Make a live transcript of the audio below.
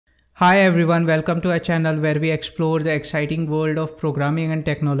Hi everyone, welcome to our channel where we explore the exciting world of programming and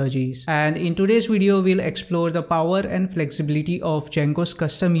technologies. And in today's video, we'll explore the power and flexibility of Django's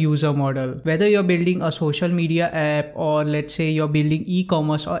custom user model. Whether you're building a social media app or let's say you're building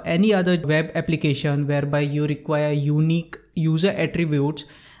e-commerce or any other web application whereby you require unique user attributes,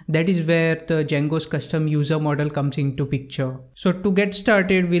 that is where the Django's custom user model comes into picture. So to get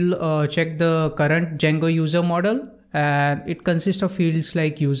started, we'll check the current Django user model. And it consists of fields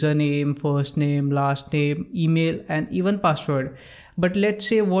like username, first name, last name, email, and even password. But let's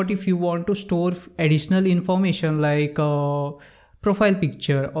say, what if you want to store additional information like profile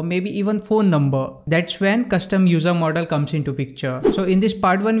picture or maybe even phone number? That's when custom user model comes into picture. So in this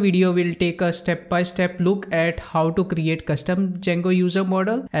part 1 video, we'll take a step-by-step look at how to create custom Django user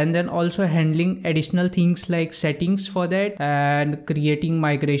model, and then also handling additional things like settings for that and creating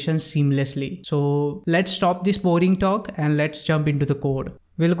migrations seamlessly. So let's stop this boring talk and let's jump into the code.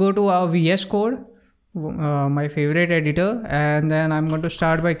 We'll go to our VS Code, my favorite editor, and then I'm going to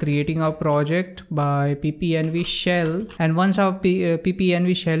start by creating our project by ppnv shell. And once our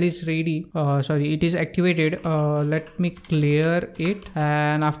ppnv shell is ready, it is activated, let me clear it.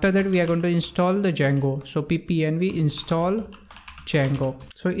 And after that we are going to install the Django. So ppnv install Django.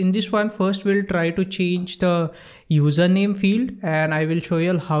 So in this one, first we'll try to change the username field, and I will show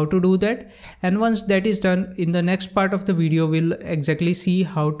you how to do that. And once that is done, in the next part of the video, we'll exactly see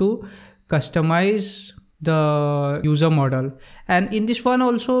how to customize the user model. And in this one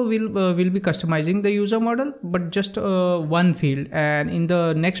also we'll be customizing the user model, but just one field. And in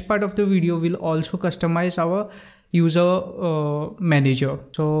the next part of the video, we'll also customize our user manager.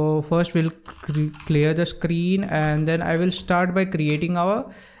 So first we'll clear the screen, and then I will start by creating our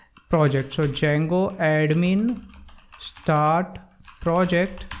project. So Django admin start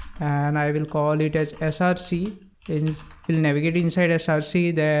project, and I will call it as src. We'll navigate inside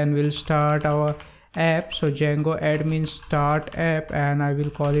src, then we'll start our app. So Django admin start app, and I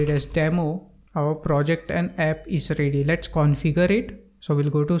will call it as demo. Our project and app is ready. Let's configure it. So we'll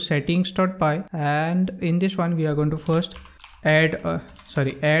go to settings.py, and in this one we are going to first add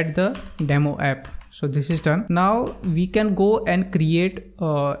the demo app. So this is done. Now we can go and create,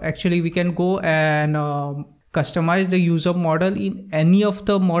 we can go and customize the user model in any of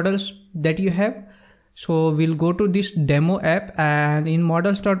the models that you have. So we'll go to this demo app, and in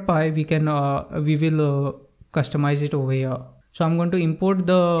models.py we will customize it over here. So I'm going to import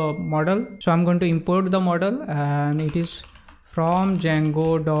the model. And it is from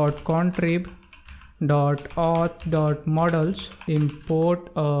django.contrib.auth.models import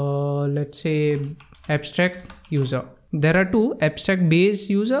let's say abstract user. There are two, abstract base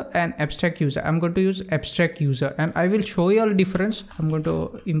user and abstract user. I'm going to use abstract user, and I will show you all difference. I'm going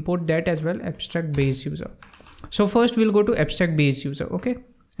to import that as well, abstract base user. So first we'll go to abstract base user. Okay.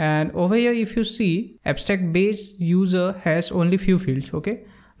 And over here, if you see, abstract base user has only few fields. Okay.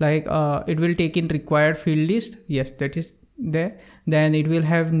 Like it will take in required field list. Yes, that is there. Then it will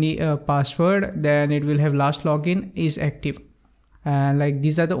have password. Then it will have last login is active. And like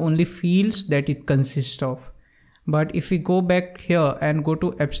these are the only fields that it consists of. But if we go back here and go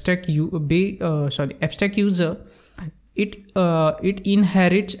to abstract user, it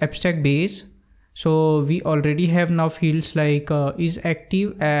inherits abstract base. So we already have now fields like is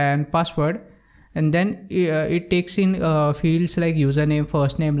active and password, and then it takes in fields like username,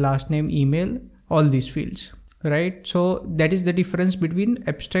 first name, last name, email, all these fields, right? So that is the difference between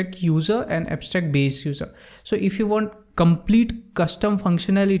abstract user and abstract base user. So if you want complete custom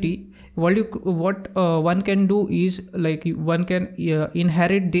functionality, what one can do is like one can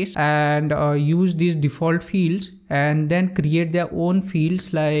inherit this and use these default fields and then create their own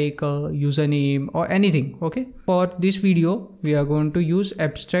fields like username or anything. Okay, for this video we are going to use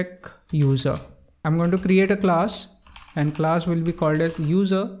abstract user. I'm going to create a class, and class will be called as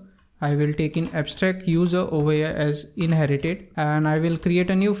user. I will take in abstract user over here as inherited, and I will create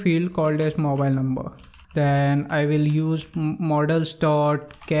a new field called as mobile number. Then I will use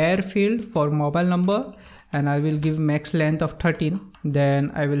models.char field for mobile number, and I will give max length of 13.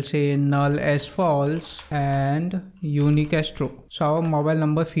 Then I will say null as false and unique as true. So our mobile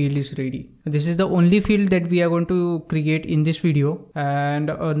number field is ready. This is the only field that we are going to create in this video. And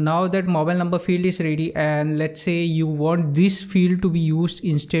now that mobile number field is ready, and let's say you want this field to be used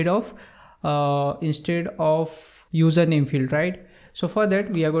instead of username field, right? So for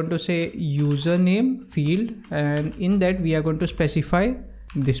that we are going to say username field, and in that we are going to specify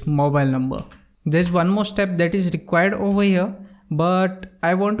this mobile number. There's one more step that is required over here, but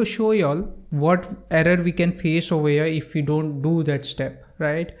I want to show you all what error we can face over here if we don't do that step,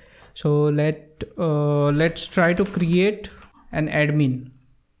 right? So let's try to create an admin.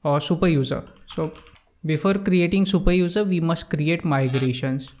 or super user. So before creating super user, we must create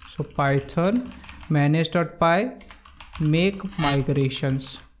migrations. So Python manage.py make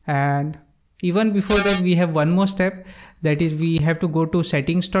migrations. And even before that, we have one more step, that is we have to go to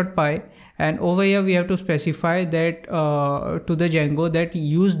settings.py, and over here we have to specify that to the Django that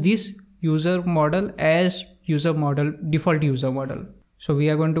use this user model as user model, default user model. So we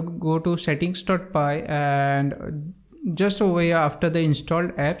are going to go to settings.py, and just over here after the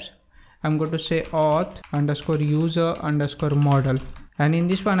installed apps, I'm going to say auth_user_model, and in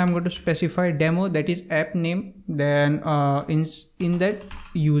this one I'm going to specify demo, that is app name, then in that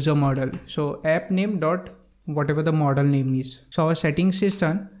user model, so app name dot whatever the model name is. So our settings is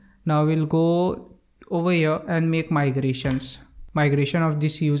done. Now we'll go over here and make migrations. Migration of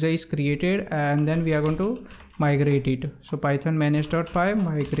this user is created, and then we are going to migrate it. So Python manage.py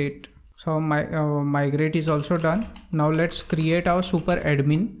migrate. So migrate is also done. Now let's create our super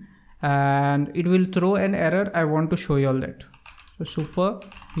admin, and it will throw an error. I want to show you all that. So super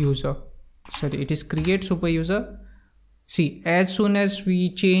user, sorry, it is create super user. See, as soon as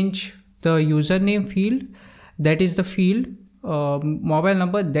we change the username field, that is the field mobile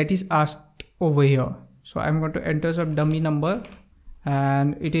number that is asked over here. So I'm going to enter some dummy number,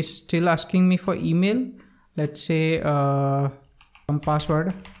 and it is still asking me for email. Let's say some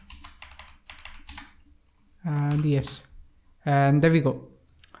password, and yes, and there we go.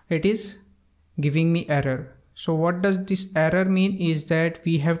 It is giving me error. So what does this error mean is that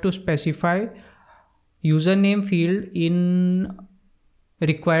we have to specify username field in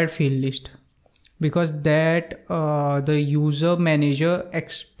required field list, because that the user manager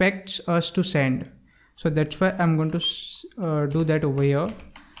expects us to send. So that's why I'm going to do that over here.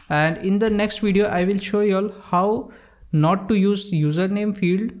 And in the next video, I will show you all how not to use username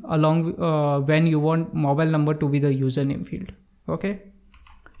field along when you want mobile number to be the username field. Okay.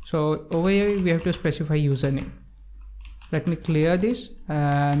 So over here we have to specify username. Let me clear this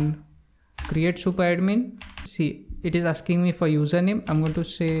and create super admin. See, it is asking me for username. I'm going to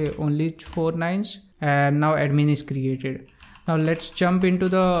say only 4 nines, and now admin is created. Now let's jump into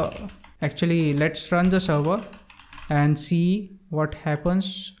the, actually let's run the server and see what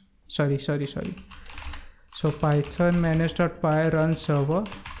happens. Sorry. So Python manage.py run server,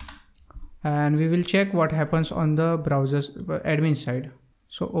 and we will check what happens on the browser's admin side.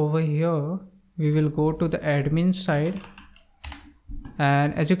 So over here we will go to the admin side,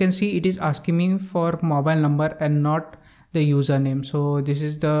 and as you can see, it is asking me for mobile number and not the username. So this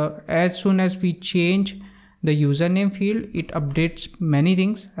is the, as soon as we change the username field, it updates many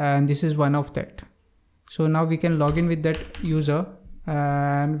things, and this is one of that. So now we can log in with that user,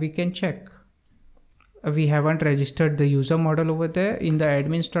 and we can check. We haven't registered the user model over there in the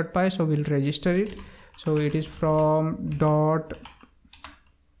admins.py, so we'll register it. So it is from dot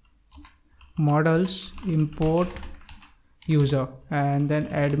models import user, and then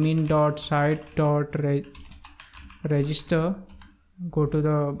admin.site.register. Go to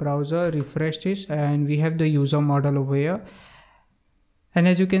the browser, refresh this, and we have the user model over here. And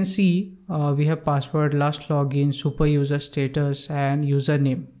as you can see, we have password, last login, super user status, and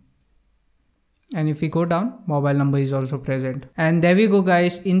username. And if we go down, mobile number is also present. And there we go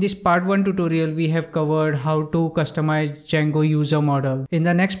guys. In this part 1 tutorial, we have covered how to customize Django user model. In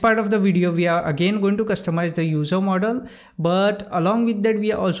the next part of the video, we are again going to customize the user model, but along with that,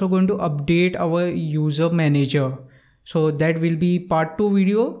 we are also going to update our user manager. So that will be part 2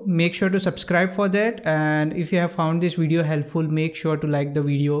 video. Make sure to subscribe for that. And if you have found this video helpful, make sure to like the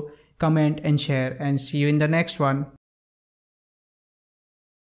video, comment and share, and see you in the next one.